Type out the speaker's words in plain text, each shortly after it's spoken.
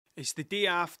It's the day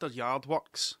after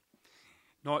Yardworks.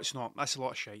 No, it's not. That's a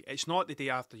lot of shite. It's not the day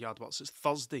after Yardworks. It's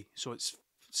Thursday. So it's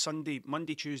Sunday,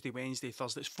 Monday, Tuesday, Wednesday,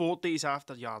 Thursday. It's 4 days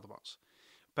after Yardworks.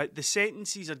 But the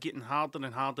sentences are getting harder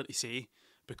and harder to say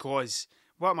because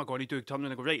what am I going to do? I'm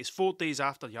going to go, right, it's 4 days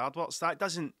after Yardworks. That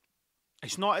doesn't...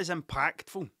 It's not as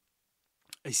impactful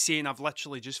as saying I've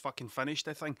literally just fucking finished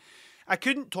the thing. I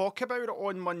couldn't talk about it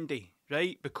on Monday,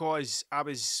 right? Because I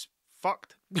was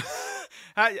fucked.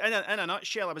 In a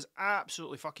nutshell, I was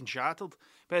absolutely fucking shattered.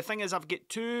 But the thing is, I've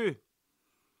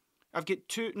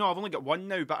only got one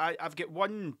now, but I've got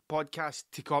one podcast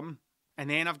to come, and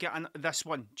then I've got this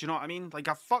one. Do you know what I mean? Like,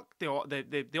 I've fucked the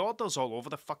orders all over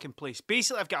the fucking place.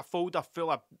 Basically, I've got a folder full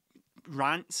of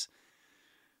rants,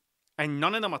 and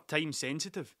none of them are time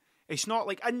sensitive. It's not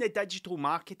like in the digital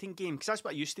marketing game, because that's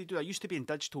what I used to do. I used to be in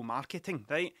digital marketing,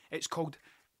 right? It's called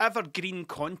evergreen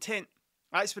content.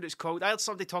 That's what it's called. I heard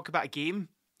somebody talk about a game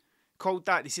called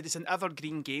that. They said it's an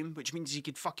evergreen game, which means you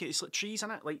could fuck it. It's like trees,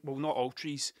 innit? Like, well, not all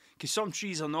trees, because some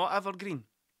trees are not evergreen.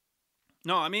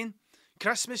 Know what I mean?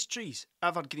 Christmas trees,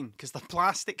 evergreen, because they're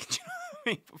plastic. Do you know what I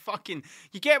mean? Fucking,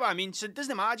 you get what I mean? So it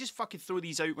doesn't matter. I just fucking throw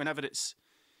these out whenever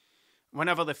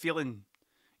the feeling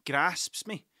grasps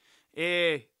me.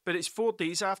 But it's 4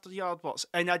 days after Yardworks,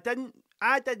 and I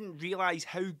didn't realise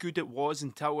how good it was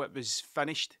until it was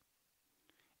finished.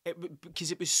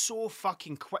 Because it was so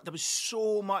fucking quick. There was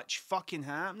so much fucking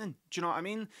happening. Do you know what I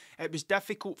mean? It was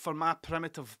difficult for my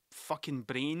primitive fucking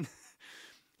brain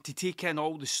to take in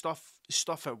all the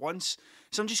stuff at once.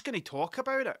 So I'm just going to talk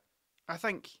about it. I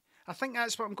think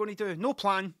that's what I'm going to do. No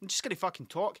plan. I'm just going to fucking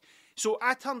talk. So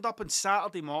I turned up on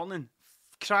Saturday morning,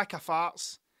 crack of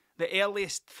farts, the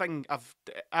earliest thing I've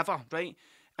ever, right?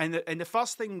 And the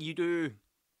first thing you do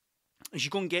is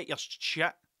you go and get your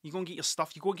shit. You go and get your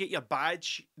stuff. You go and get your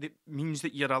badge that means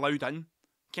that you're allowed in,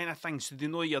 kind of thing. So they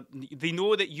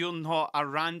know that you're not a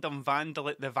random vandal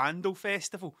at the Vandal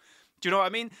Festival. Do you know what I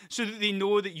mean? So that they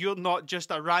know that you're not just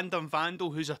a random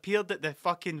vandal who's appeared at the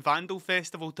fucking Vandal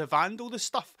Festival to vandal the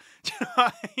stuff. Do you know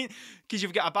what I mean? Because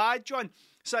you've got a badge on.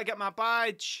 So I get my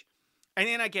badge, and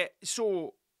then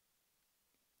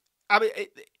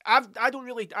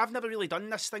I've never really done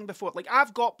this thing before. Like,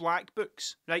 I've got black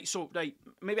books, right? So, right,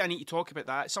 maybe I need to talk about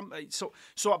that.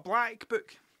 So a black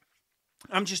book,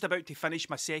 I'm just about to finish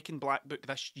my second black book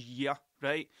this year,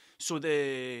 right? So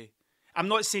I'm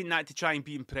not saying that to try and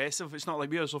be impressive. It's not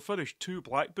like, I'll finish 2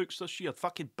 black books this year.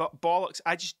 Fucking bollocks.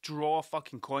 I just draw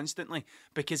fucking constantly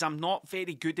because I'm not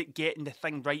very good at getting the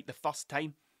thing right the first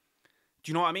time.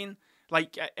 Do you know what I mean?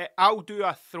 Like, I'll do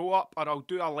a throw up or I'll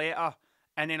do a letter,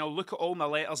 and then I'll look at all my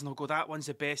letters and I'll go, that one's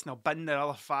the best, and I'll bin the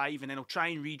other 5, and then I'll try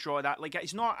and redraw that. Like,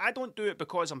 it's not, I don't do it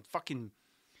because I'm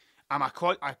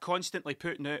constantly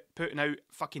putting out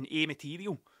fucking A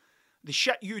material. The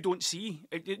shit you don't see.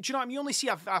 Do you know what I mean? You only see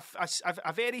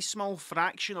a very small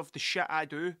fraction of the shit I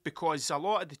do, because a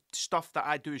lot of the stuff that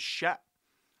I do is shit,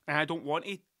 and I don't want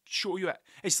to show you it.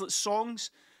 It's like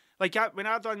songs. Like, when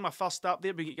I done my first up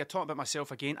there, you're talking about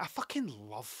myself again. I fucking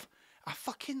love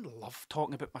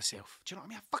talking about myself. Do you know what I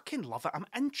mean? I fucking love it. I'm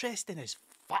interesting as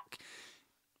fuck.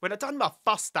 When I done my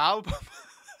first album,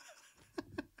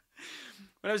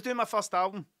 when I was doing my first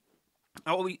album,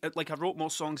 I wrote more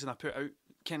songs than I put out,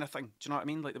 kind of thing. Do you know what I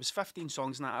mean? Like, there was 15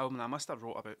 songs in that album, and I must have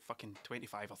wrote about fucking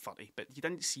 25 or 30, but you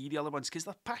didn't see the other ones because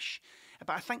they're pish.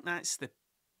 But I think it's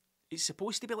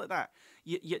supposed to be like that.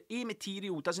 Your A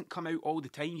material doesn't come out all the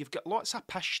time. You've got lots of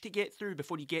pish to get through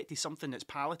before you get to something that's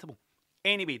palatable.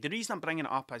 Anyway, the reason I'm bringing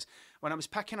it up is when I was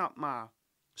picking up my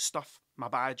stuff, my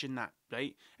badge and that,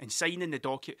 right, and signing the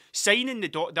document,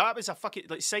 that was a fucking,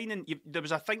 like, signing, there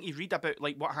was a thing to read about,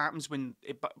 like, what happens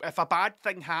if a bad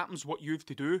thing happens, what you have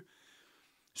to do.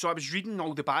 So I was reading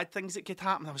all the bad things that could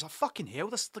happen. I was like, fucking hell,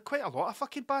 there's quite a lot of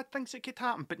fucking bad things that could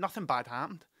happen, but nothing bad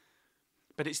happened.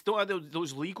 But it's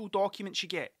those legal documents you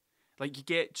get. Like, you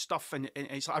get stuff, and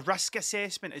it's like a risk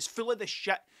assessment. It's full of the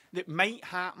shit that might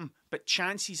happen, but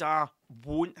chances are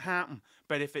won't happen.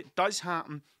 But if it does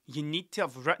happen, you need to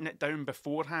have written it down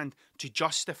beforehand to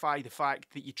justify the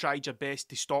fact that you tried your best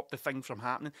to stop the thing from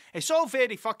happening. It's all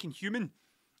very fucking human.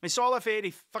 It's all a very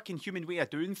fucking human way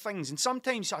of doing things. And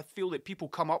sometimes I feel that people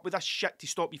come up with this shit to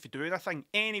stop you from doing a thing.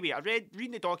 Anyway, I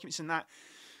reading the documents and that,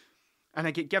 and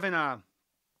I get given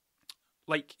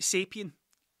Sapien.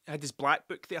 I had this black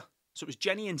book there. So it was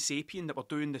Ginny and Sapien that were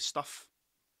doing the stuff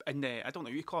in the, I don't know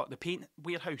what you call it, the paint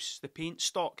warehouse, the paint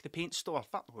stock, the paint store,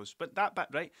 fuck those, but that bit,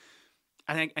 right?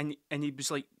 And he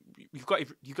was like, you've got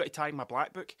to tag my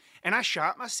black book. And I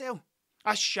shat myself.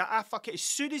 I fuck it. As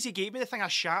soon as he gave me the thing, I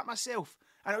shat myself.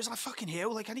 And I was like, fucking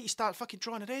hell, like, I need to start fucking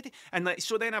drawing already. And like,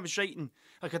 so then I was writing,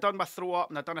 like, I done my throw up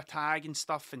and I done a tag and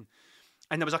stuff, and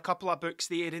there was a couple of books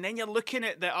there, and then you're looking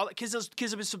at the other, because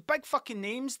there was some big fucking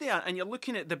names there, and you're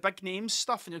looking at the big names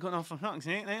stuff, and you're going, oh, for fuck's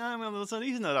sake, well, there's a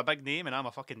reason they're a big name, and I'm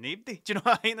a fucking nobody. Do you know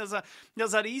what I mean?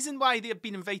 There's a reason why they've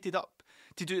been invited up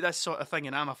to do this sort of thing,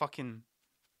 and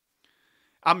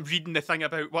I'm reading the thing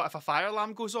about what if a fire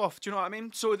alarm goes off. Do you know what I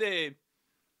mean? So that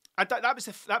was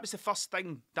the first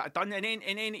thing that I'd done, and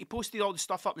then he posted all the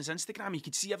stuff up on his Instagram. You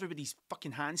could see everybody's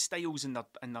fucking hand styles and their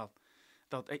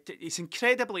it's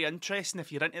incredibly interesting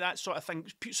if you're into that sort of thing.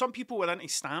 Some people were into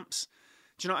stamps.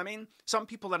 Do you know what I mean? Some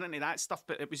people are into that stuff,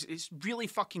 but it's really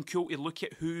fucking cool to look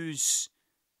at who's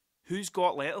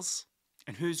got letters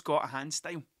and who's got a hand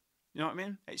style. You know what I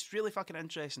mean? It's really fucking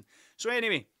interesting. So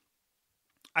anyway,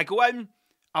 I go in,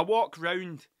 I walk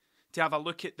round to have a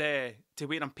look at to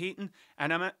where I'm painting,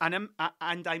 and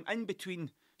I'm in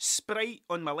between Sprite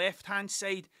on my left hand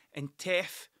side and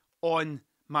Tef on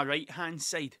my right hand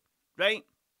side. Right?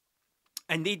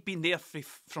 And they'd been there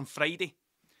from Friday,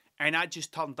 and I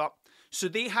just turned up. So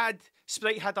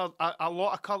Sprite had a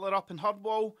lot of colour up in her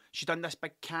wall. She'd done this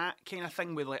big cat kind of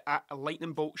thing with like a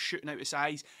lightning bolt shooting out his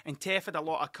eyes, and Tef had a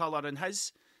lot of colour in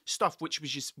his stuff, which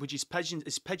is pigeon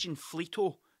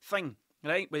fleeto thing,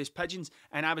 right, with his pigeons.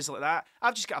 And I was like that.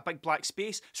 I've just got a big black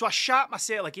space, so I shat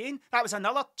myself again. That was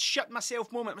another shit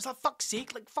myself moment. It was like, fuck's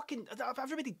sake, like fucking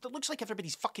everybody. It looks like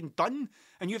everybody's fucking done,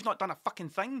 and you've not done a fucking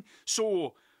thing.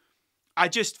 So I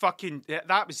just fucking,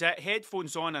 that was it.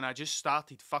 Headphones on, and I just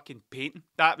started fucking painting.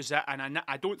 That was it. And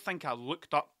I don't think I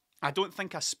looked up. I don't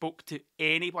think I spoke to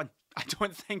anyone. I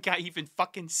don't think I even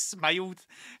fucking smiled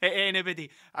at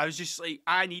anybody. I was just like,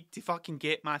 I need to fucking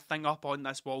get my thing up on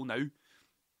this wall now.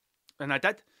 And I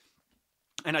did.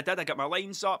 I got my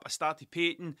lines up. I started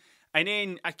painting. And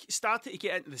then I started to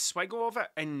get into the swing of it.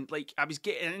 And like, I was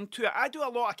getting into it. I do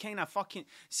a lot of kind of fucking...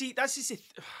 See, this is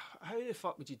how the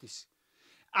fuck would you do this?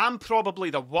 I'm probably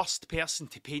the worst person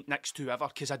to paint next to ever,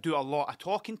 because I do a lot of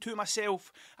talking to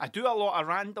myself. I do a lot of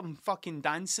random fucking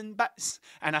dancing bits.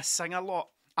 And I sing a lot.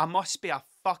 I must be a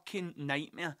fucking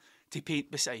nightmare to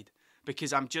paint beside,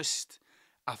 because I'm just...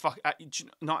 do you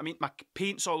know what I mean? My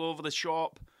paint's all over the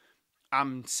shop.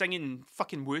 I'm singing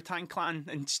fucking Wu-Tang Clan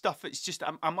and stuff. It's just,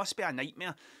 I must be a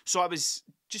nightmare. So I was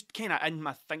just kind of in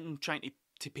my thing trying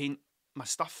to paint my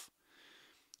stuff.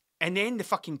 And then the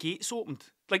fucking gates opened.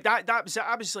 Like that was it.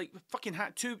 I was like, fucking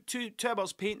had two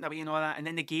hours painting away and all that. And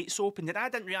then the gates opened. And I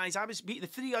didn't realise the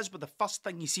three of us were the first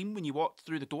thing you seen when you walked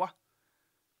through the door.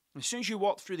 And as soon as you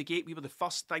walked through the gate, we were the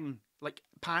first thing, like,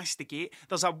 past the gate.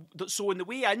 So on the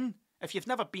way in, if you've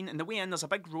never been, in the way in, there's a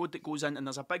big road that goes in, and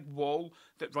there's a big wall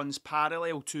that runs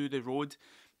parallel to the road.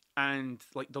 And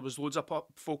like, there was loads of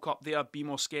folk up there. Be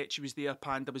More Sketchy was there,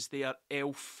 Panda was there,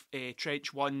 Elf,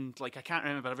 Trench One, like, I can't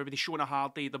remember, everybody, Shona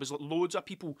Hardy. There was like, loads of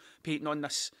people painting on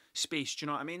this space, do you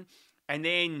know what I mean? And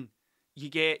then you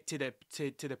get to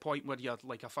the point where you're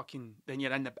like then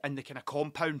you're in the kind of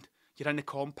compound. You're in the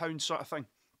compound sort of thing.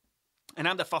 And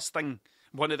I'm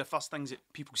one of the first things that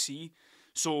people see.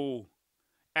 So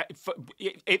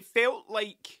it felt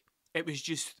like it was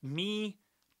just me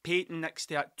painting next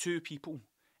to two people,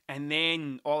 and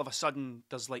then all of a sudden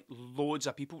there's like loads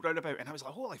of people round about, and I was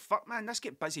like, holy fuck, man, this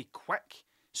get busy quick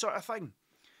sort of thing.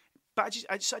 But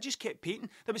I just kept painting.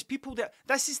 There was people that...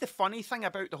 This is the funny thing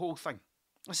about the whole thing.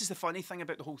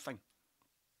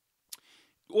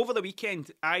 Over the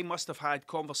weekend, I must have had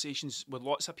conversations with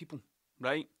lots of people,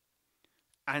 right?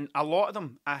 And a lot of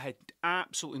them, I had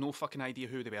absolutely no fucking idea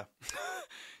who they were.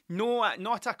 No,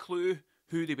 not a clue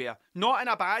who they were. Not in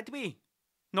a bad way.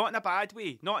 Not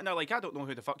in a, like, I don't know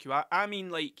who the fuck you are. I mean,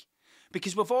 like,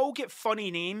 because we've all got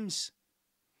funny names.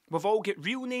 We've all got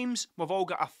real names. We've all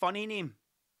got a funny name.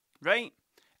 Right?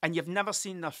 And you've never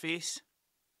seen their face.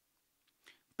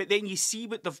 But then you see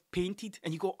what they've painted,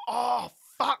 and you go, oh,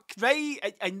 fuck, right?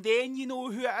 And then you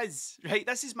know who it is. Right?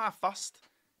 This is my first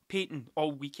painting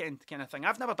all weekend kind of thing.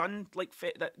 I've never done like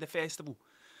the festival,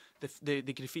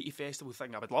 the graffiti festival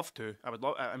thing. I would love to. I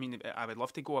would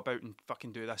love to go about and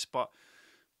fucking do this. But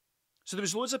so there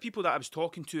was loads of people that I was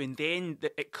talking to, and then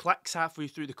it clicks halfway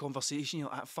through the conversation. You're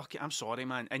like, fuck it, I'm sorry,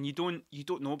 man. And you don't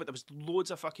know, but there was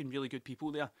loads of fucking really good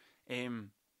people there.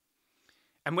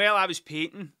 And while I was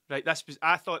painting, right,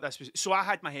 I thought this was... So I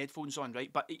had my headphones on,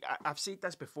 right? But I've said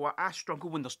this before. I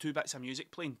struggle when there's two bits of music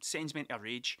playing. It sends me into a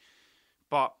rage.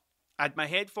 But I had my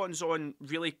headphones on,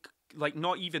 really, like,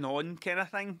 not even on kind of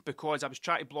thing, because I was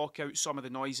trying to block out some of the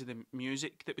noise of the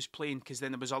music that was playing, because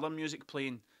then there was other music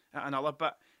playing at another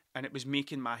bit, and it was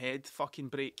making my head fucking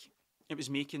break. It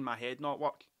was making my head not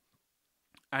work.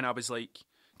 And I was like,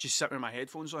 just sitting with my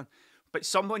headphones on. But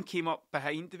someone came up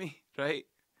behind me, right?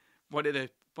 One of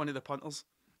the punters,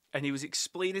 and he was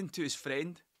explaining to his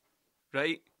friend,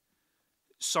 right,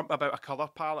 something about a colour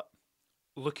palette,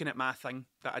 looking at my thing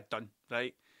that I'd done,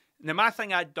 right? Now, my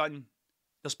thing I'd done,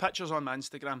 there's pictures on my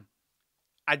Instagram.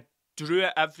 I drew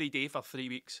it every day for 3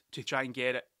 weeks to try and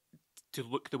get it to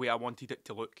look the way I wanted it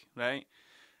to look, right?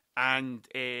 And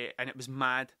it was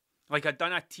mad. Like, I'd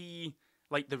done a tee,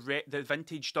 like the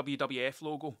vintage WWF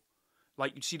logo.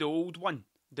 Like, you see the old one,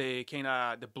 the kind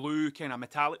of the blue kind of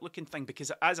metallic looking thing,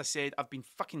 because as I said, I've been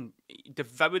fucking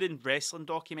devouring wrestling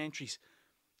documentaries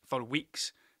for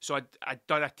weeks. So I'd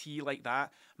done a tee like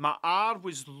that. My R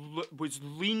was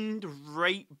leaned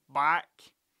right back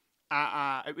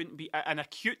at it wouldn't be an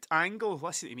acute angle.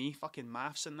 Listen to me, fucking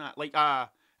maths and that. Like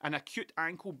an acute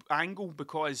angle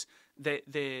because the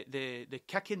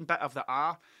kicking bit of the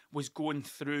R was going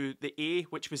through the A,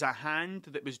 which was a hand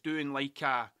that was doing like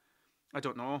a, I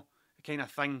don't know, a kind of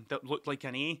thing that looked like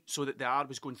an A, so that the R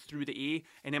was going through the A,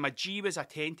 and then my G was a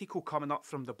tentacle coming up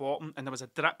from the bottom, and there was a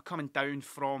drip coming down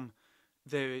from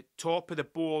the top of the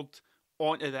board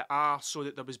onto the R, so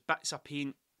that there was bits of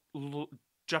paint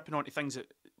dripping onto things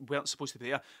that weren't supposed to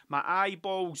be there. My eye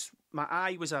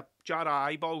was a jar of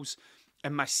eyeballs,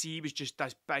 and my C was just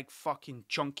this big fucking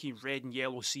chunky red and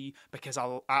yellow C, because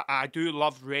I do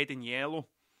love red and yellow.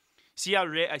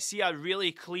 I see a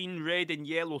really clean red and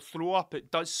yellow throw up. It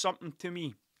does something to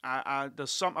me.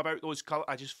 There's something about those colours.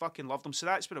 I just fucking love them. So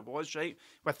that's what it was, right?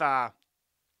 With a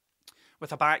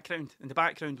background, and the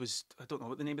background was, I don't know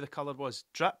what the name of the colour was.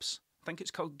 Drips. I think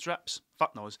it's called Drips.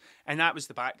 Fuck knows. And that was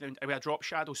the background with a drop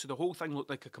shadow. So the whole thing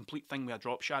looked like a complete thing with a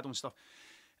drop shadow and stuff.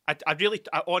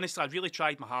 Honestly, I really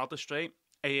tried my hardest, right?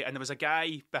 And there was a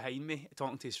guy behind me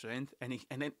talking to his friend, and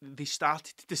then they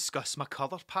started to discuss my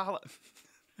colour palette.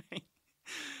 Right?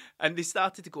 And they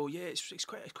started to go, yeah, it's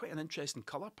quite an interesting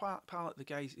colour palette the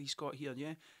guy he's got here,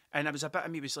 yeah. And there was a bit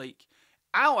of me was like,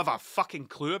 I don't have a fucking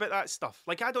clue about that stuff.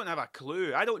 Like, I don't have a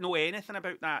clue. I don't know anything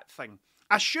about that thing.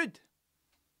 I should,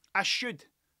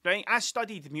 right? I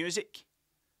studied music.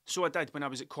 So I did when I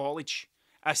was at college.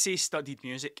 I say studied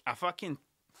music. I fucking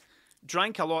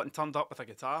drank a lot and turned up with a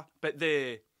guitar. But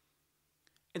there's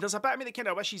a bit of me that kind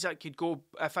of wishes I could go.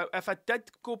 If I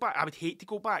did go back, I would hate to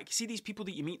go back. See these people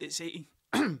that you meet that say,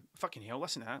 fucking hell,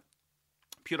 listen to that.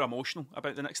 Pure emotional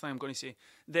about the next thing I'm going to say.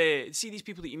 See these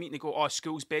people that you meet and they go, oh,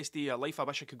 school's best day of your life, I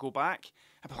wish I could go back.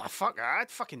 I'd be like, fuck that, I'd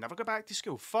fucking never go back to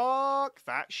school. Fuck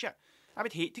that shit. I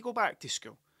would hate to go back to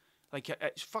school. Like,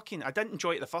 it's fucking, I didn't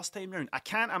enjoy it the first time round. I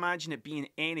can't imagine it being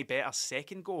any better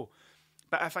second go.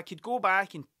 But if I could go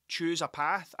back and choose a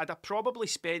path, I'd have probably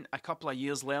spent a couple of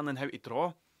years learning how to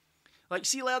draw. Like,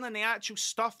 see, learning the actual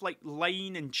stuff like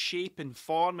line and shape and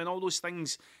form and all those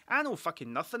things, I know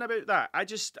fucking nothing about that.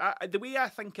 The way I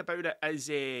think about it is,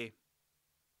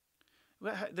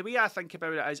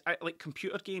 like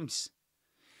computer games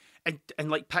and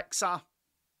like Pixar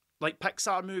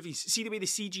movies. See the way the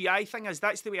CGI thing is?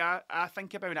 That's the way I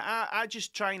think about it. I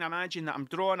just try and imagine that I'm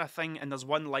drawing a thing and there's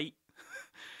one light.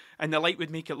 And the light would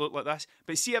make it look like this.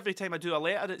 But see, every time I do a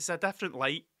letter, it's a different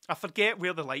light. I forget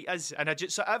where the light is. And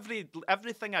so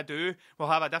everything I do will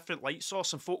have a different light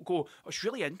source. And folk go, oh, it's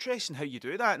really interesting how you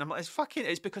do that. And I'm like,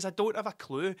 it's because I don't have a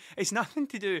clue. It's nothing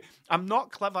to do. I'm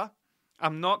not clever.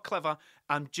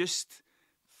 I'm just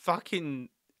fucking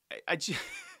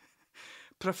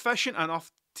proficient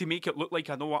enough to make it look like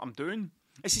I know what I'm doing.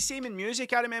 It's the same in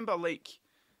music. I remember,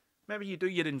 you do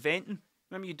your inventing.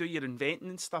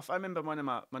 And stuff. I remember one of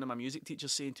my music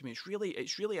teachers saying to me, "It's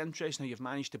really interesting how you've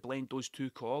managed to blend those two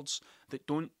chords that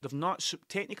they've not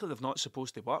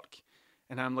supposed to work."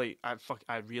 And I'm like,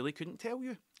 I really couldn't tell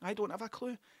you. I don't have a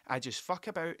clue. I just fuck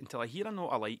about until I hear a note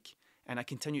I like, and I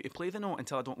continue to play the note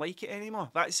until I don't like it anymore.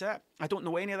 That's it. I don't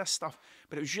know any of this stuff.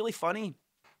 But it was really funny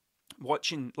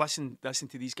listen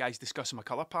to these guys discussing my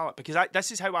colour palette, because this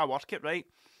is how I work it, right?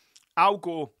 I'll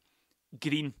go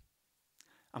green.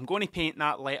 I'm going to paint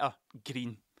that letter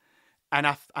green. And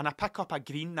I pick up a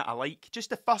green that I like. Just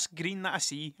the first green that I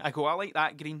see, I go, I like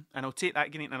that green. And I'll take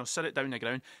that green and I'll sit it down the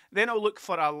ground. Then I'll look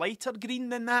for a lighter green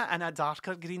than that and a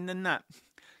darker green than that.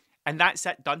 And that's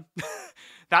it, done.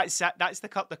 That's it. That's the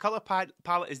colour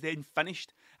palette is then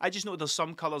finished. I just know there's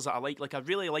some colours that I like. Like, I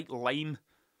really like lime.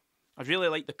 I really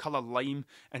like the colour lime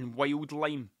and wild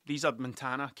lime. These are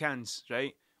Montana cans,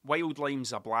 right? Wild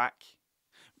limes are black.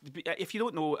 If you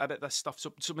don't know about this stuff,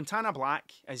 so Montana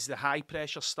Black is the high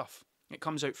pressure stuff. It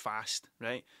comes out fast,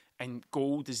 right? And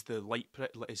gold is the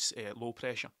low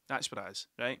pressure. That's what it is,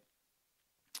 right?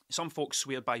 Some folks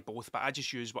swear by both, but I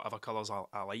just use whatever colours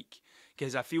I like,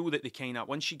 because I feel that they kind of,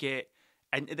 once you get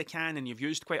into the can and you've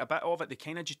used quite a bit of it, they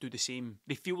kind of just do the same.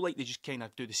 They feel like they just kind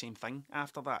of do the same thing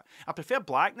after that. I prefer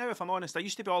black now, if I'm honest. I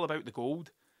used to be all about the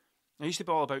gold.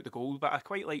 But I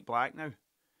quite like black now.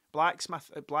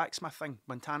 Blacksmithing,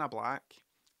 Montana Black.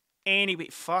 Anyway,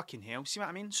 fucking hell, see what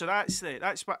I mean? So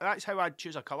that's how I'd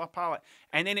choose a colour palette,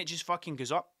 and then it just fucking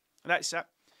goes up. That's it.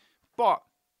 But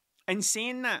in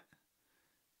saying that,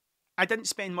 I didn't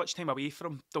spend much time away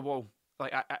from the wall.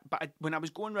 Like, when I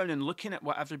was going around and looking at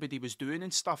what everybody was doing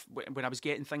and stuff, when I was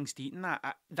getting things to eat and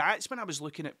that's when I was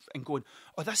looking at and going,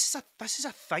 oh, this is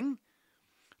a thing.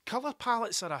 Colour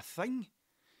palettes are a thing.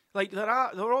 Like, there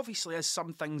obviously is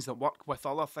some things that work with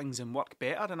other things and work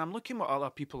better, and I'm looking what other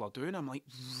people are doing, I'm like,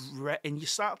 and you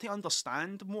start to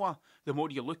understand more the more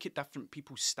you look at different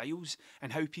people's styles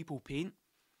and how people paint.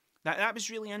 That was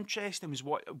really interesting,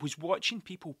 was watching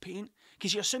people paint,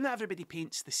 because you assume that everybody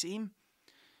paints the same.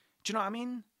 Do you know what I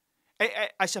mean?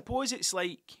 I suppose it's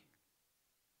like,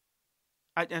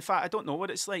 in fact, I don't know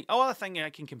what it's like. Oh, the thing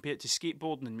I can compare it to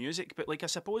skateboarding and music, but like, I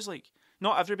suppose like,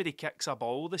 not everybody kicks a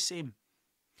ball the same.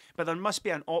 But there must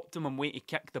be an optimum way to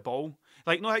kick the ball.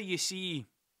 Like, know how you see...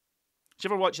 Did you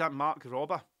ever watch that Mark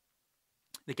Robber?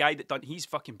 The guy he's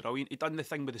fucking brilliant. He done the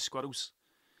thing with the squirrels.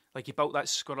 Like, he built that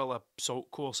squirrel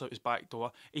assault course out his back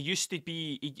door. He used to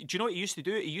be... do you know what he used to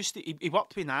do? He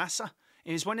worked with NASA. And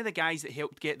he was one of the guys that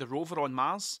helped get the rover on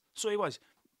Mars. So he was.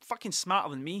 Fucking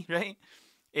smarter than me, right?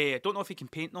 I don't know if he can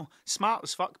paint, though. Smart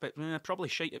as fuck, but probably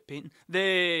shite at painting.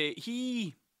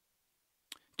 He...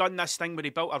 done this thing where he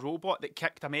built a robot that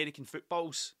kicked American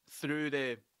footballs through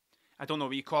the, I don't know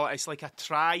what you call it, it's like a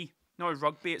try. No,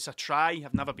 rugby, it's a try.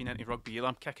 I've never been into rugby either.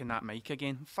 I'm kicking that mic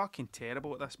again. I'm fucking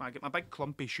terrible at this, man. I get my big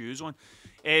clumpy shoes on.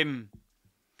 And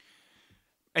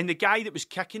the guy that was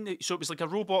kicking, so it was like a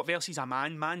robot versus a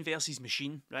man versus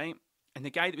machine, right? And the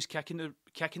guy that was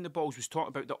kicking the balls was talking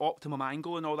about the optimum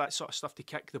angle and all that sort of stuff to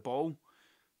kick the ball.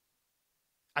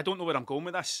 I don't know where I'm going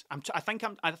with this. I think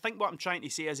what I'm trying to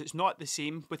say is it's not the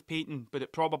same with painting, but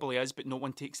it probably is, but no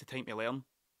one takes the time to learn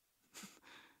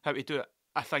how to do it.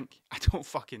 I don't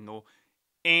fucking know.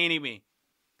 Anyway,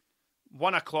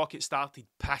 1 o'clock it started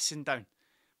passing down,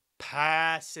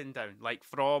 like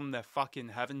from the fucking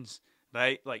heavens,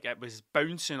 right? Like, it was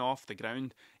bouncing off the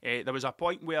ground. There was a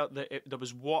point where there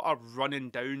was water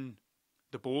running down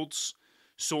the boards,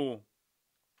 so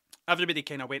everybody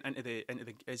kind of went into the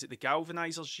is it the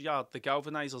galvanizers yard? The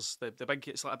galvanizers, the big,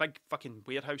 it's like a big fucking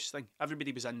warehouse thing.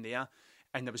 Everybody was in there,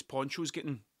 and there was ponchos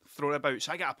getting thrown about.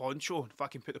 So I got a poncho,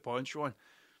 fucking put the poncho on,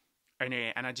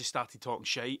 and I just started talking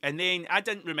shite. And then I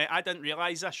didn't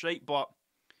realise this, right? But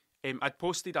I'd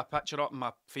posted a picture up on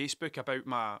my Facebook about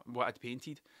what I'd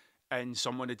painted, and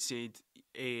someone had said,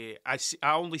 I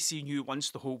only seen you once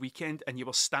the whole weekend, and you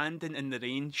were standing in the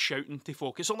rain shouting to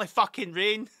folk, it's only fucking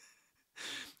rain.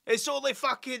 It's only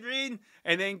fucking rain.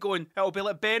 And then going, it'll be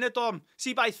like Benidorm.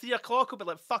 See, by 3 o'clock, it'll be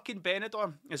like fucking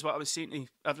Benidorm, is what I was saying to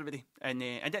everybody. And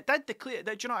it did declare,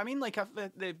 do you know what I mean? Like,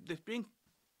 the rain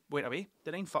went away.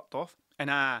 The rain fucked off. And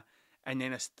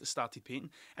then I started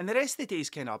painting. And the rest of the day's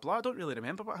kind of blah. I don't really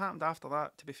remember what happened after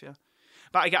that, to be fair.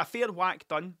 But I got a fair whack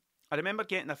done. I remember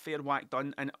getting a fair whack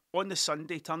done. And on the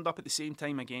Sunday, turned up at the same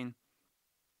time again.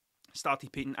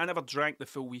 Started painting. I never drank the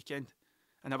full weekend.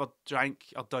 I never drank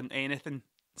or done anything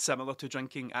similar to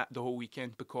drinking at the whole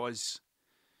weekend, because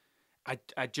I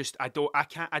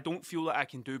don't feel that I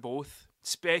can do both,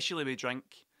 especially with drink.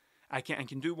 I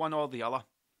can do one or the other,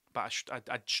 but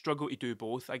I'd struggle to do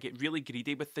both. I get really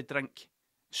greedy with the drink,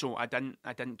 so I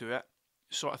didn't do it,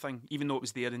 sort of thing. Even though it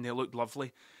was there and they looked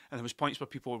lovely, and there was points where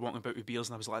people were walking about with beers,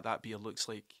 and I was like, that looks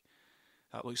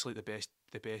like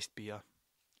the best beer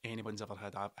anyone's ever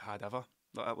had ever.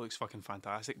 That looks fucking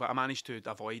fantastic, but I managed to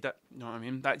avoid it. You know what I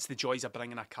mean? That's the joys of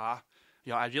bringing a car.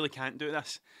 Yeah, I really can't do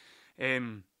this.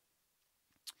 And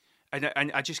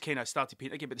I just kind of started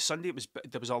painting again. But the Sunday,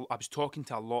 I was talking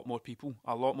to a lot more people.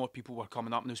 A lot more people were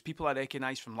coming up, and there was people I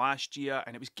recognised from last year,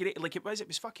 and it was great. Like, it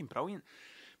was fucking brilliant.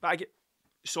 But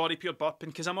sorry, pure burping,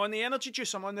 because I'm on the energy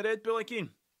juice. I'm on the Red Bull again.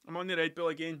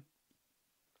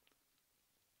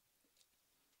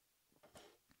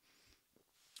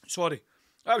 Sorry.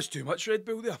 That was too much Red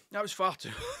Bull there. That was far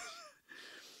too.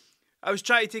 I was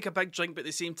trying to take a big drink, but at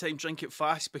the same time drink it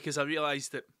fast, because I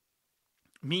realised that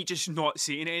me just not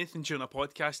saying anything during a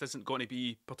podcast isn't going to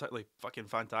be particularly fucking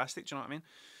fantastic. Do you know what I mean?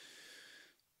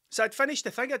 So I'd finished the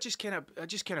thing. I just kind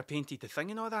of painted the thing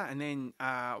and all that, and then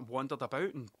I wandered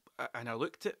about and I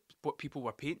looked at what people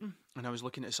were painting, and I was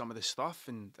looking at some of the stuff,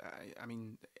 and I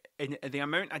mean, in the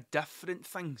amount of different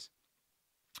things.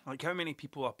 Like, how many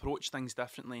people approach things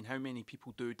differently and how many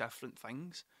people do different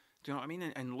things. Do you know what I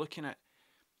mean? And looking at...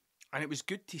 And it was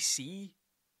good to see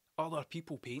other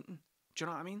people painting. Do you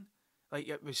know what I mean? Like,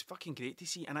 it was fucking great to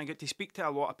see, and I got to speak to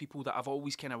a lot of people that I've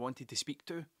always kind of wanted to speak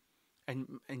to,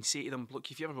 and say to them,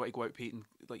 look, if you ever want to go out painting,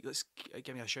 like, let's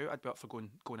give me a shout. I'd be up for going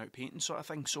out painting, sort of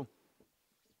thing. So,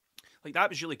 like, that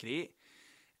was really great.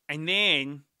 And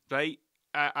then, right,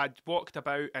 I'd walked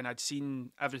about and I'd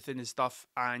seen everything and stuff,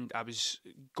 and I was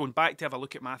going back to have a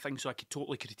look at my thing so I could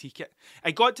totally critique it.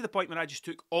 I got to the point where I just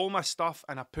took all my stuff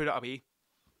and I put it away.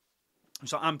 I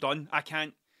was like, I'm done.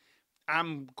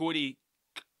 I'm going to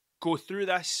go through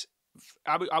this.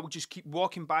 I will just keep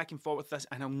walking back and forth with this,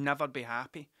 and I'll never be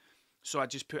happy. So I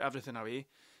just put everything away.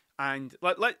 And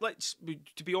let's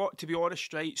to be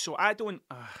honest, right? So I don't.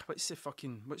 What's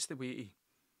the way to?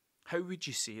 How would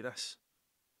you say this?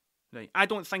 Right, I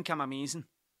don't think I'm amazing.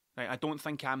 Right, I don't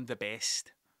think I'm the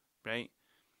best. Right,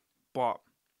 but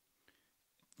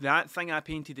that thing I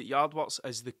painted at Yardworks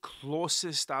is the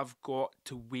closest I've got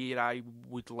to where I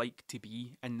would like to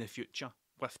be in the future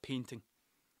with painting,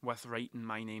 with writing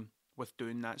my name, with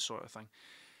doing that sort of thing.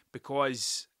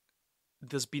 Because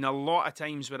there's been a lot of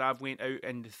times where I've went out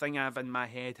and the thing I have in my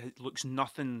head looks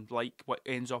nothing like what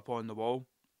ends up on the wall.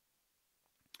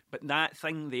 But that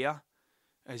thing there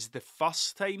is the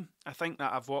first time I think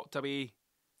that I've walked away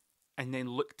and then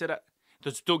looked at it.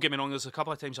 Don't get me wrong, there's a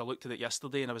couple of times I looked at it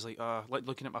yesterday and I was like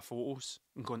looking at my photos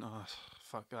and going, oh,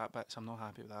 fuck that bit, I'm not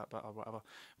happy with that bit or whatever.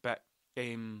 But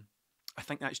I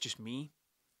think that's just me.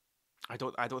 I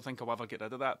don't think I'll ever get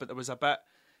rid of that. But there was a bit,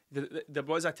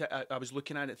 I was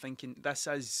looking at it thinking, this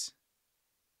is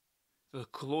the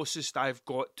closest I've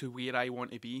got to where I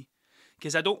want to be.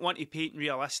 Because I don't want to paint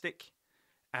realistic.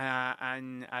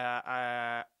 And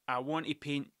I want to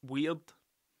paint weird,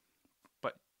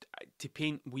 but to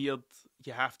paint weird,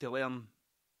 you have to learn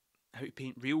how to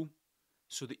paint real,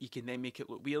 so that you can then make it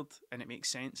look weird and it makes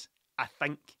sense. I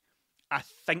think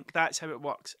that's how it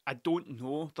works. I don't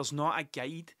know. There's not a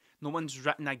guide. No one's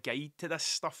written a guide to this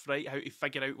stuff, right? How to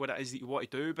figure out what it is that you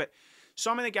want to do. But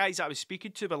some of the guys that I was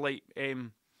speaking to were like,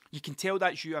 you can tell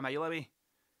that's you a mile away.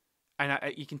 And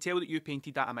you can tell that you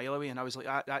painted that a mile away. And I was like,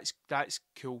 that's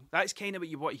cool. That's kind of what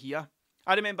you want to hear.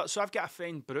 I remember, so I've got a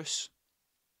friend, Bruce,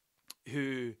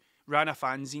 who ran a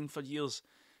fanzine for years.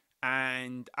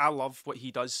 And I love what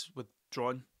he does with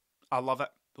drawing. I love it.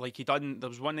 Like there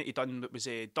was one that he done that was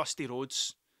Dusty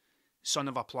Rhodes, son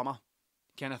of a plumber,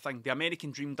 kind of thing. The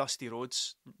American Dream, Dusty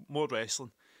Rhodes, more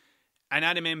wrestling. And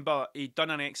I remember he'd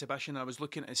done an exhibition and I was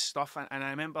looking at his stuff and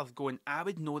I remember going, I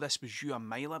would know this was you a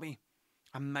mile away.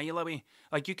 A mile away.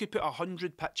 Like, you could put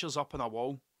 100 pictures up on a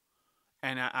wall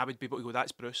and I would be able to go,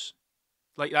 that's Bruce.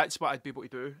 Like, that's what I'd be able to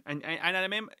do. And I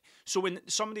remember, so when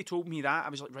somebody told me that, I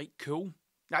was like, right, cool.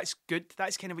 That's good.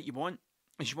 That's kind of what you want.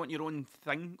 Is you want your own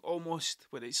thing, almost,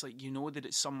 where it's like, you know that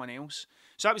it's someone else.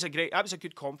 So that was a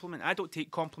good compliment. I don't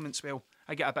take compliments well.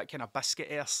 I get a bit kind of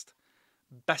biscuit-earst.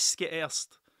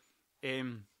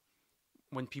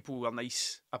 When people are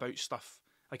nice about stuff.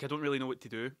 Like, I don't really know what to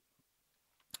do.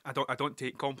 I don't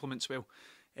take compliments well.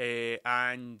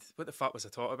 And what the fuck was I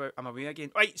talking about? I'm away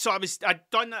again. Right, so I'd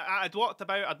done that. I'd walked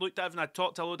about, I'd looked at everything, I'd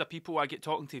talked to a load of people. I get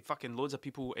talking to fucking loads of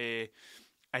people.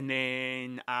 And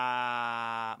then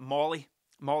Molly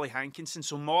Hankinson.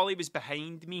 So Molly was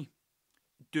behind me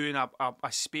doing a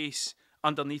space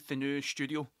underneath the new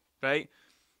studio, right?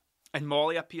 And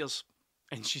Molly appears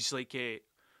and she's like,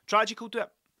 Tragic will do it.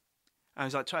 And I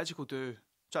was like, Tragic will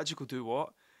do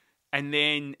what? And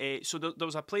then, so there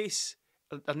was a place,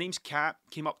 her name's Kat,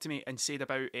 came up to me and said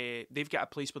about, they've got a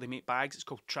place where they make bags, it's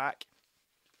called Track.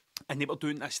 And they were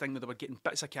doing this thing where they were getting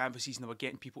bits of canvases and they were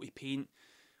getting people to paint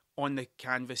on the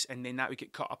canvas and then that would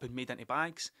get cut up and made into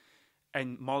bags.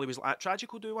 And Molly was like,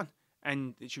 Tragic will do one.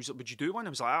 And she was like, would you do one? I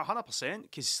was like, 100%,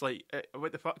 because like,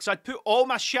 what the fuck? So I'd put all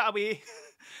my shit away.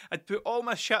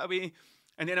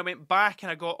 And then I went back and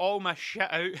I got all my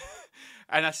shit out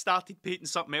and I started painting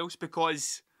something else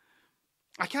because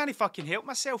I can't fucking help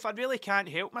myself. I really can't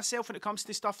help myself when it comes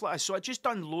to stuff like this. So I just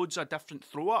done loads of different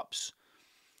throw-ups.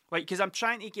 Like, because I'm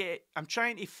trying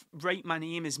to write my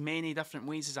name as many different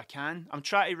ways as I can. I'm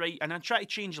trying to write, and I'm trying to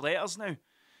change letters now.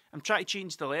 I'm trying to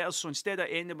change the letters. So instead of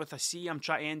ending with a C, I'm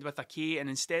trying to end with a K. And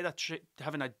instead of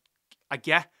having a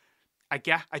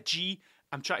G,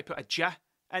 I'm trying to put a J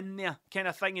in there, kind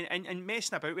of thing, and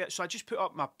messing about with it. So I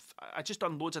just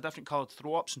done loads of different coloured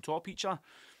throw-ups on top of each other.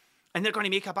 And they're going to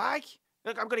make a bag.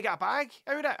 Like, I'm going to get a bag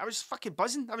out of it. I was fucking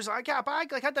buzzing. I was like, I get a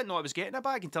bag. Like, I didn't know I was getting a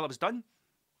bag until I was done.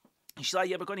 And she's like,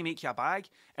 yeah, we're going to make you a bag.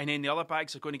 And then the other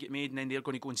bags are going to get made and then they're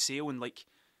going to go on sale. And like,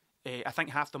 I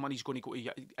think half the money's going to go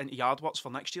into Yardworks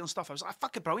for next year and stuff. I was like,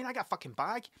 fucking brilliant. I got a fucking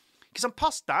bag. Because I'm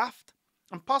pissed daft.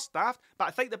 But I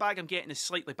think the bag I'm getting is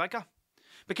slightly bigger.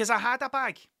 Because I had a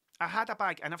bag. I had a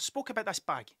bag, and I've spoke about this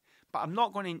bag, but I'm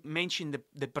not going to mention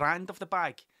the brand of the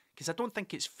bag, because I don't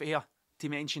think it's fair to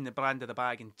mention the brand of the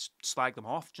bag and slag them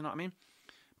off, do you know what I mean?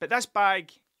 But this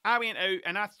bag, I went out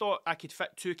and I thought I could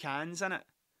fit 2 cans in it,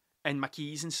 and my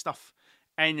keys and stuff,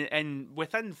 and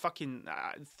within fucking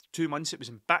 2 months it was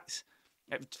in bits.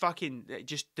 It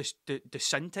just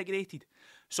disintegrated.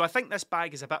 So I think this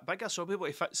bag is a bit bigger, so I'll be able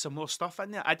to fit some more stuff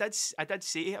in there. I did say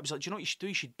to it, I was like, do you know what you should do?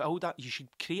 You should build that. You should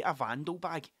create a vandal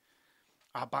bag,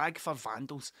 a bag for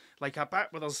vandals, like a bit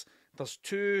where there's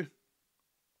two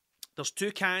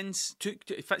cans,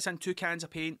 it fits in 2 cans of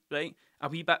paint, right? A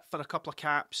wee bit for a couple of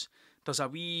caps. There's a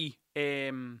wee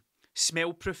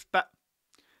smell-proof bit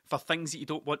for things that you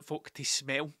don't want folk to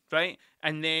smell, right?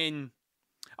 And then,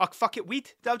 oh, fuck it,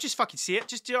 weed. I'll just fucking say it.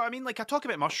 Just, do you know what I mean? Like, I talk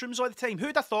about mushrooms all the time.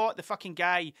 Who'd have thought the fucking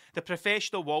guy, the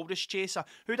professional walrus chaser,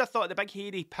 who'd have thought the big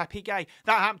hairy hippie guy?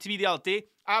 That happened to me the other day.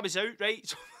 I was out, right?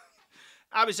 So,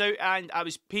 I was out and I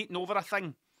was painting over a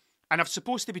thing. And I'm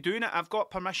supposed to be doing it. I've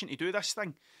got permission to do this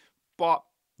thing. But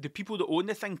the people that own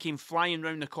the thing came flying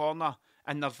round the corner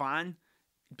in their van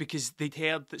because they'd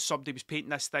heard that somebody was painting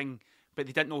this thing, but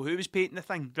they didn't know who was painting the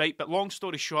thing, right? But long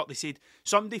story short, they said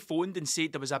somebody phoned and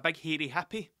said there was a big hairy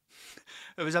hippie.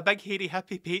 There was a big hairy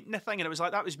hippie painting the thing, and it was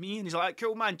like, that was me. And he's like,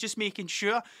 cool, man, just making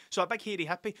sure. So a big hairy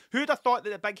hippie. Who'd have thought that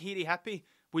the big hairy hippie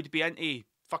would be into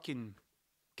fucking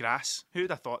grass? Who'd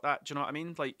have thought that? Do you know what I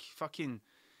mean? Like, fucking,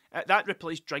 that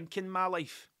replaced drinking in my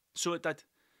life. So it did.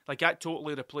 Like, that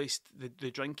totally replaced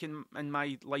the drinking in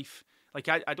my life. Like,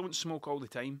 I don't smoke all the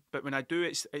time, but when I do,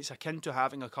 it's akin to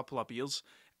having a couple of beers.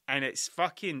 And it's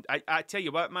fucking, I tell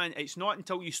you what, man, it's not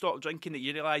until you stop drinking that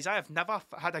you realise I have never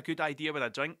had a good idea when I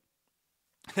drink.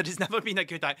 There has never been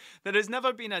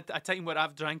a time where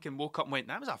I've drank and woke up and went,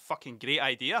 that was a fucking great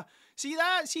idea. See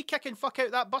that? See kicking fuck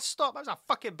out that bus stop? That was a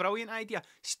fucking brilliant idea.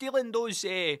 Stealing those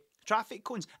traffic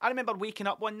cones. I remember waking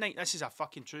up one night, this is a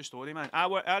fucking true story, man.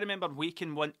 I remember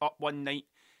waking up one night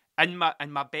and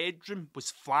my bedroom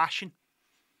was flashing.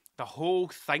 The whole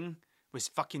thing was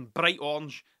fucking bright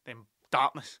orange, then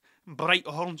darkness, bright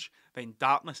orange, then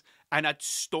darkness, and I'd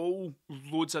stole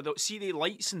loads of those. See the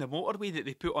lights in the motorway that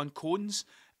they put on cones?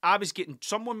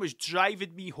 Someone was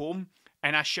driving me home,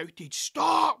 and I shouted,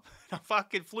 stop! I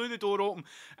fucking flew the door open,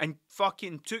 and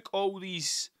fucking took all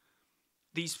these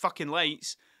fucking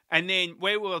lights, and then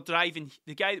while we were driving,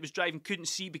 the guy that was driving couldn't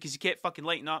see because he kept fucking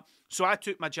lighting up, so I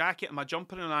took my jacket and my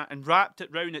jumper and that, and wrapped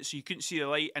it round it so you couldn't see the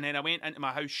light, and then I went into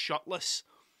my house shirtless.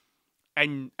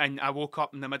 And I woke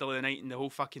up in the middle of the night and the whole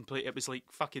fucking place, it was like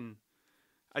fucking,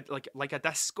 like a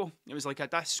disco. It was like a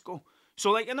disco.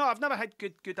 So like, I've never had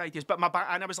good ideas, but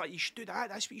and I was like, you should do that,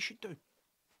 that's what you should do.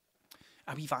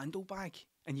 A wee vandal bag,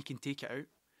 and you can take it out.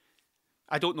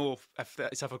 I don't know if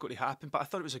it's ever going to happen, but I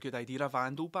thought it was a good idea, a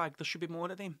vandal bag. There should be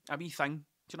more of them. A wee thing,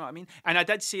 do you know what I mean? And I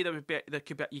did say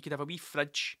you could have a wee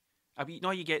fridge.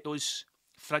 You get those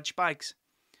fridge bags,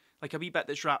 like a wee bit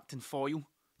that's wrapped in foil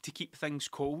to keep things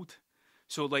cold.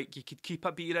 So, like, you could keep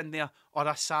a beer in there or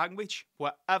a sandwich,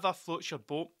 whatever floats your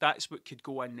boat, that's what could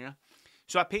go in there.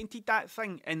 So I painted that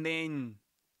thing, and then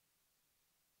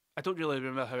I don't really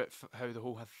remember how the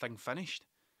whole thing finished.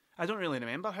 I don't really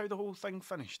remember how the whole thing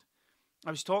finished.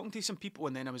 I was talking to some people,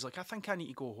 and then I was like, I think I need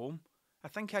to go home. I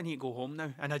think I need to go home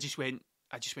now. And I just went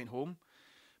home.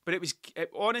 But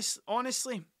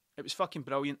honestly, it was fucking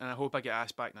brilliant, and I hope I get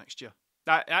asked back next year.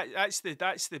 That's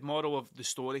the moral of the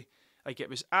story. Like,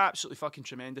 it was absolutely fucking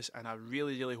tremendous, and I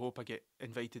really, really hope I get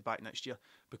invited back next year,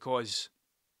 because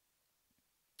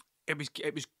it was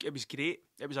great.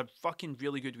 It was a fucking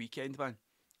really good weekend, man.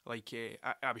 Like,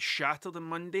 I was shattered on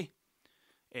Monday.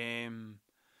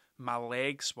 My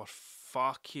legs were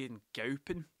fucking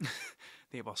gowping.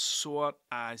 They were sore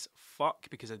as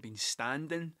fuck because I'd been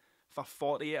standing for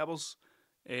 40 hours.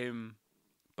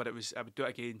 But I would do it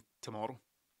again tomorrow.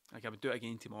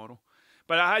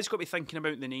 But I has got me thinking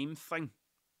about the name thing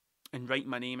and writing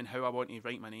my name and how I want to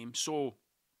write my name. So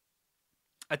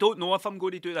I don't know if I'm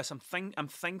going to do this. I'm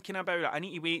thinking about it. I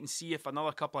need to wait and see if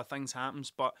another couple of things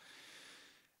happens. But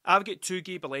I've got 2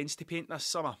 gable ends to paint this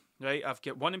summer, right? I've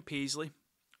got one in Paisley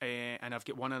and I've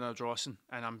got one in Ardrossan,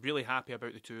 and I'm really happy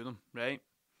about the 2 of them, right?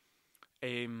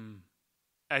 And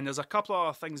there's a couple of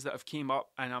other things that have came up,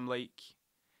 and I'm like,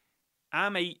 I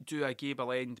might do a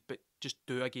gable end, but just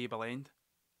do a gable end.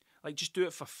 Like, just do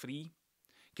it for free.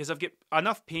 Because I've got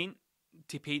enough paint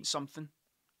to paint something.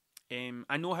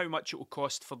 I know how much it will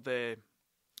cost for the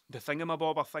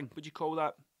thingamabobber thing. What do you call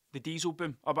that? The diesel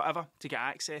boom or whatever, to get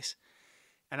access.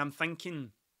 And I'm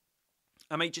thinking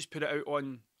I might just put it out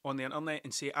on the internet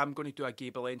and say I'm going to do a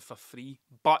gable end for free.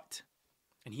 But,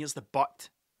 and here's the but,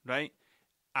 right?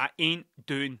 I ain't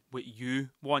doing what you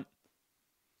want.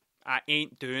 I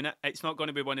ain't doing it. It's not going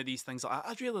to be one of these things like,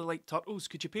 I'd really like turtles.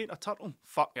 Could you paint a turtle?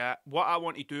 Fuck that. What I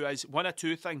want to do is one of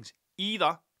two things.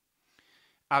 Either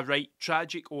I write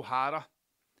Tragic O'Hara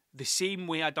the same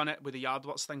way I done it with the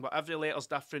Yardworks thing, but every letter's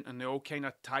different and they all kind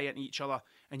of tie into each other,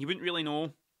 and you wouldn't really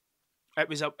know it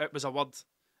was a word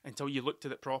until you looked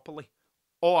at it properly.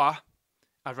 Or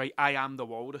I write I Am the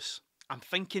Walrus. I'm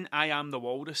thinking I Am the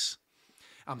Walrus.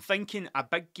 I'm thinking a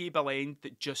big gable end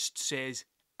that just says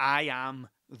I am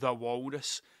the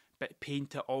walrus, but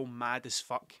paint it all mad as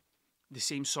fuck. The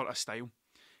same sort of style.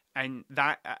 And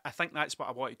that, I think that's what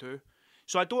I want to do.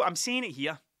 So I'm saying it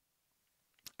here.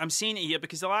 I'm saying it here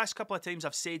because the last couple of times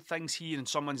I've said things here and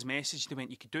someone's messaged, they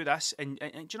went, you could do this. And do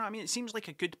you know what I mean? It seems like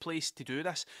a good place to do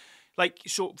this. Like,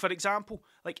 so for example,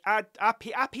 like I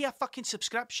pay a fucking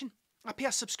subscription. I pay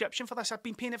a subscription for this. I've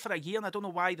been paying it for a year and I don't know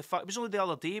why the fuck. It was only the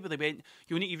other day where they went,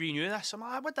 you need to renew this. I'm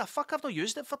like, what the fuck? I've not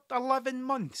used it for 11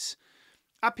 months.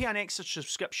 I pay an extra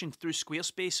subscription through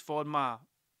Squarespace for my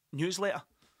newsletter.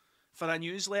 For a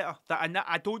newsletter that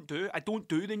I don't do. I don't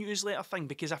do the newsletter thing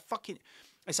because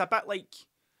it's a bit like,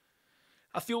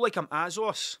 I feel like I'm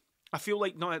Azos. I feel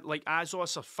like not like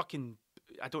Azos or fucking,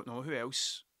 I don't know who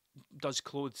else does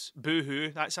clothes.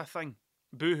 Boohoo, that's a thing.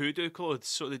 Boohoo do clothes,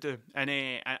 so they do. And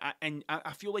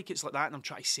I feel like it's like that and I'm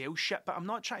trying to sell shit, but I'm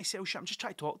not trying to sell shit, I'm just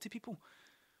trying to talk to people.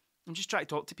 I'm just trying to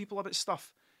talk to people about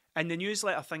stuff. And the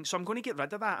newsletter thing, so I'm going to get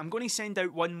rid of that. I'm going to send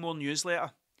out one more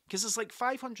newsletter, because there's like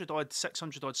 500 odd,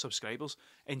 600 odd subscribers,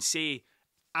 and say,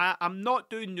 I'm not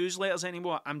doing newsletters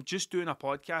anymore, I'm just doing a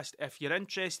podcast. If you're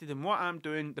interested in what I'm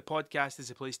doing, the podcast is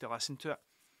the place to listen to it.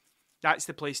 That's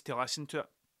the place to listen to it.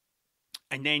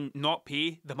 And then not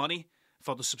pay the money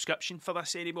for the subscription for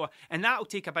this anymore. And that'll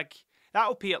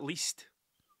pay at least,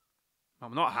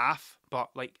 well, not half, but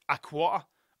like a quarter,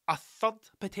 a third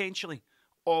potentially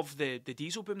of the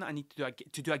diesel boom that I need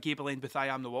to do a gable end with I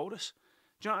Am the Walrus.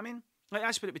 Do you know what I mean? Like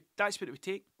that's what it would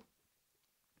take.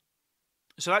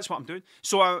 So that's what I'm doing.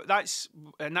 So that's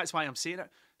why I'm saying it.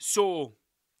 So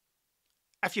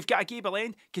if you've got a gable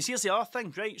end, because here's the other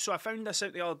thing, right? So I found this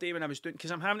out the other day when I was doing,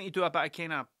 because I'm having to do a bit of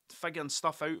kind of figuring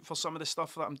stuff out for some of the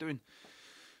stuff that I'm doing.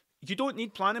 You don't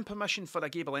need planning permission for a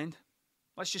gable end.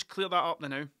 Let's just clear that up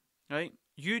now, right?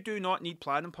 You do not need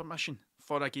planning permission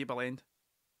for a gable end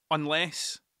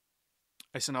unless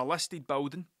it's in a listed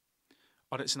building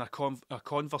or it's in a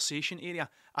conversation area,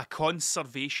 a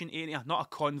conservation area, not a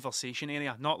conversation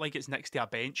area. Not like it's next to a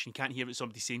bench and you can't hear what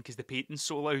somebody's saying because the painting's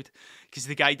so loud because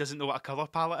the guy doesn't know what a colour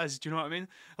palette is. Do you know what I mean?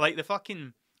 Like the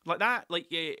fucking, like that, like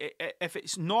if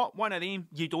it's not one of them,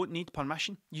 you don't need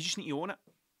permission. You just need to own it.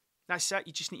 That's it,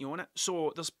 you just need to own it.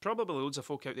 So there's probably loads of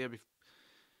folk out there with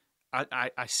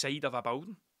a side of a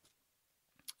building.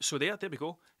 So there we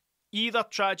go. Either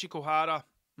Tragic O'Hara,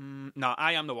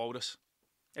 I Am the Walrus.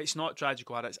 It's not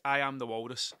Tragic O'Hara, it's I Am the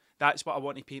Walrus. That's what I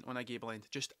want to paint on a gable end.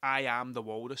 Just I Am the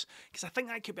Walrus. Because I think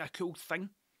that could be a cool thing.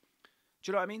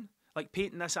 Do you know what I mean? Like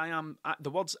painting this the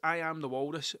words I Am the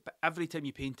Walrus, but every time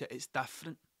you paint it, it's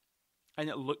different. And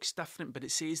it looks different, but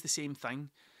it says the same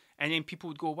thing. And then people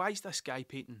would go, why is this guy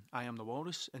painting I Am the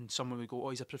Walrus? And someone would go,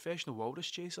 oh, he's a professional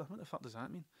walrus chaser. What the fuck does that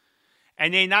mean?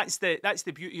 And then that's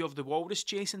the beauty of the walrus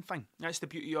chasing thing. That's the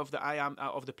beauty of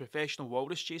the professional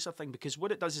walrus chaser thing, because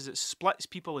what it does is it splits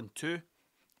people in two,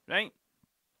 right?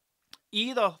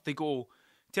 Either they go,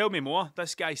 tell me more,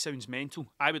 this guy sounds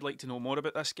mental, I would like to know more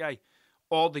about this guy.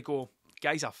 Or they go,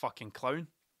 guy's a fucking clown.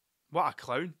 What a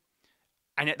clown.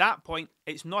 And at that point,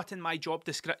 it's not in my job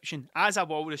description as a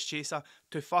walrus chaser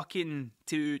to fucking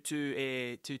to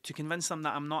convince them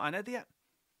that I'm not an idiot.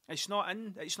 It's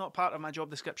not part of my job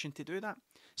description to do that.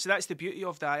 So that's the beauty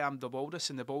of the I Am the Walrus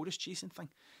and the walrus chasing thing.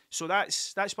 So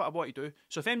that's what I want to do.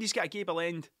 So if anybody's got a gable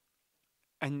end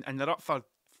and they're up for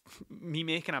me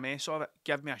making a mess of it,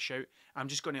 give me a shout. I'm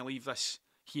just going to leave this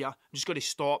here. I'm just going to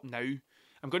stop now.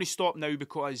 I'm going to stop now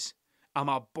because I'm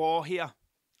a ball here.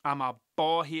 I'm a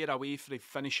ball hair away from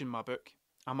finishing my book.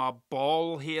 I'm a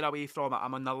ball hair away from it.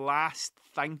 I'm on the last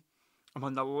thing. I'm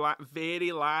on the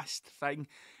very last thing.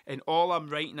 And all I'm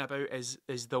writing about is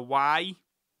the why.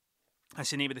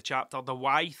 That's the name of the chapter. The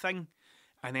why thing.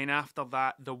 And then after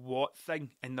that, the what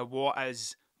thing. And the what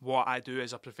is what I do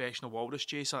as a professional walrus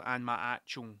chaser and my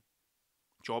actual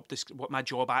job, what my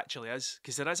job actually is.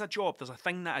 Because there is a job. There's a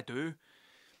thing that I do.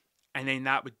 And then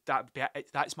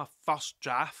that's my first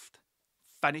draft.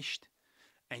 Finished,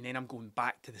 and then I'm going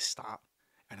back to the start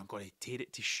and I'm going to tear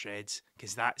it to shreds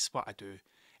because that's what I do.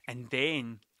 And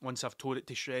then once I've tore it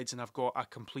to shreds and I've got a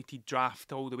completed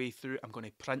draft all the way through, I'm going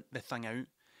to print the thing out.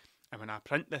 And when I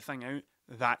print the thing out,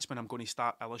 that's when I'm going to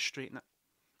start illustrating it.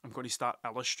 I'm going to start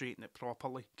illustrating it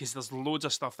properly, because there's loads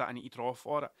of stuff that I need to draw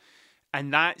for it.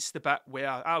 And that's the bit where,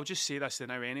 I'll just say this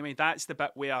now anyway, that's the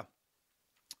bit where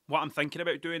what I'm thinking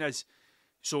about doing is,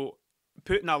 so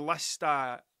putting a list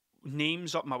of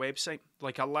names up my website,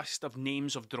 like a list of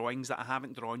names of drawings that I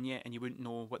haven't drawn yet and you wouldn't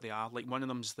know what they are. Like one of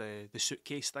them's the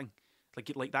suitcase thing,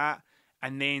 like that.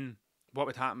 And then what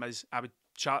would happen is I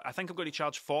think I'm going to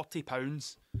charge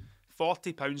 £40.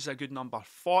 £40 is a good number.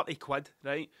 40 quid,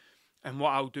 right? And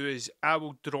what I'll do is I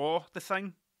will draw the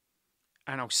thing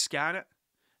and I'll scan it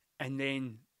and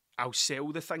then I'll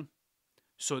sell the thing.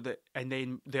 And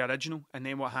then the original. And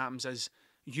then what happens is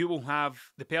you will have,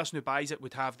 the person who buys it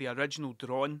would have the original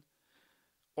drawing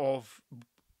of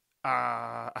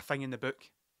a thing in the book.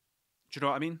 Do you know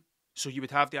what I mean? So you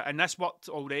would have and this worked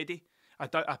already.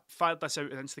 I fired this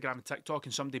out on Instagram and TikTok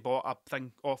and somebody bought a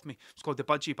thing off me. It's called the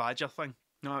Budgie Badger thing.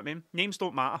 You know what I mean? Names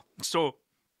don't matter. So,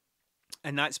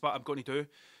 and that's what I'm going to do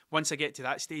once I get to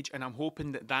that stage. And I'm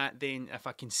hoping that then, if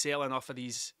I can sell enough of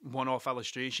these one-off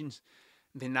illustrations,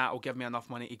 then that will give me enough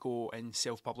money to go and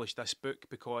self-publish this book,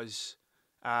 because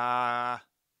I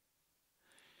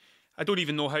don't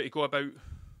even know how to go about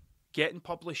getting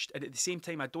published, and at the same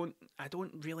time I don't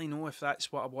really know if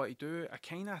that's what I want to do. I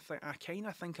kind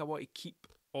of think I want to keep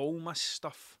all my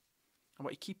stuff. I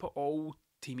want to keep it all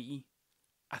to me,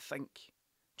 I think.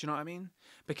 Do you know what I mean?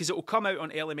 Because it will come out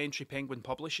on Elementary Penguin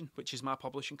Publishing, which is my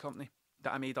publishing company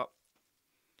that I made up.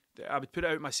 I would put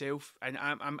it out myself, and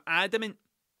I'm adamant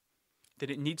that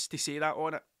it needs to say that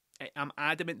on it. I'm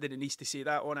adamant that it needs to say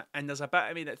that on it. And there's a bit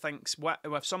of me that thinks, what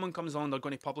if someone comes along, they're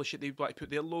going to publish it, they'd like to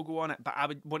put their logo on it, but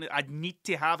I'd need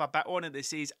to have a bit on it that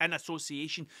says in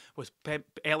association with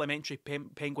Elementary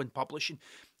Penguin Publishing.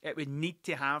 It would need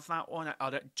to have that on it,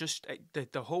 or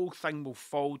the whole thing will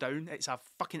fall down. It's a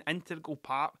fucking integral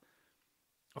part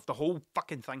of the whole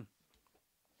fucking thing.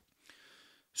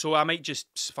 So I might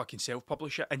just fucking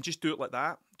self-publish it and just do it like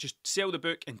that. Just sell the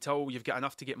book until you've got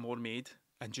enough to get more made.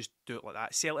 And just do it like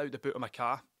that. Sell it out the boot of my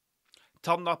car.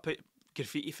 Turn up at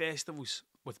graffiti festivals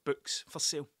with books for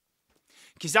sale.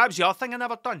 Because that was the other thing I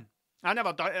never done. I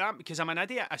never done that because I'm an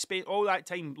idiot. I spent all that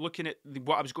time looking at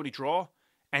what I was going to draw,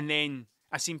 and then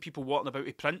I seen people walking about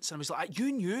with prints, and I was like,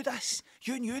 you knew this?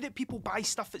 You knew that people buy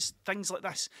stuff that's things like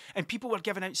this? And people were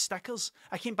giving out stickers.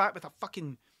 I came back with a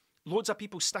fucking loads of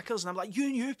people's stickers, and I'm like,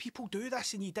 you knew people do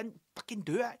this, and you didn't fucking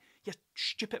do it, you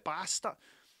stupid bastard.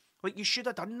 Like, you should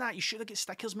have done that. You should have got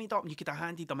stickers made up and you could have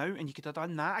handed them out and you could have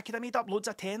done that. I could have made up loads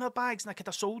of tenner bags and I could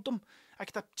have sold them. I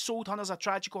could have sold hundreds of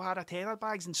Tragic O'Hara tenner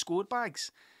bags and score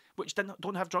bags, which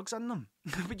don't have drugs in them.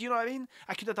 But you know what I mean?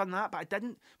 I could have done that, but I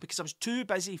didn't, because I was too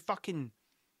busy fucking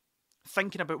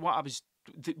thinking about what I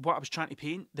was trying to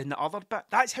paint than the other bit.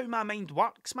 That's how my mind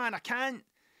works, man. I can't.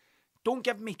 Don't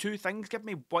give me two things. Give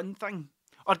me one thing.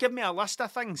 Or give me a list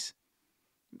of things.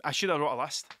 I should have wrote a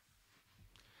list.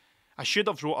 I should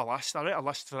have wrote a list. I write a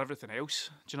list for everything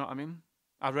else. Do you know what I mean?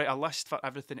 I write a list for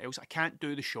everything else. I can't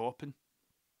do the shopping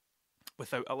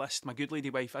without a list. My good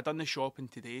lady wife, I done the shopping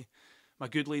today. My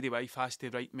good lady wife has to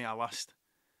write me a list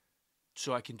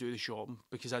so I can do the shopping.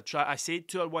 Because I said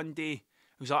to her one day,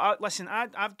 I was like, listen,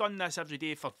 I've done this every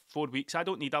day for 4 weeks. I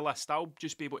don't need a list. I'll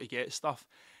just be able to get stuff.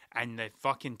 And the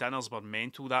fucking dinners were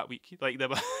mental that week. Like, they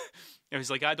were, it was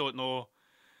like, I don't know.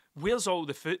 Where's all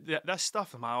the food, this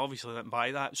stuff? And I obviously didn't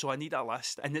buy that, so I need a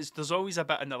list. And there's always a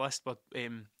bit in the list where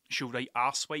she'll write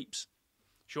arse wipes.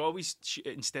 She'll always,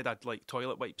 instead of like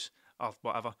toilet wipes or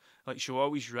whatever, like she'll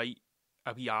always write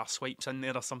a wee arse wipes in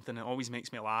there or something. It always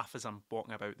makes me laugh as I'm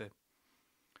walking about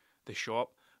the shop.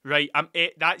 Right,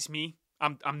 that's me.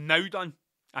 I'm now done.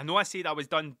 I know I said I was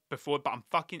done before, but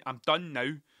I'm done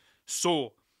now.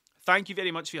 So, thank you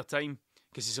very much for your time,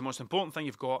 because it's the most important thing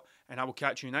you've got, and I will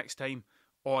catch you next time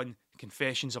on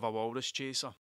Confessions of a Walrus Chaser.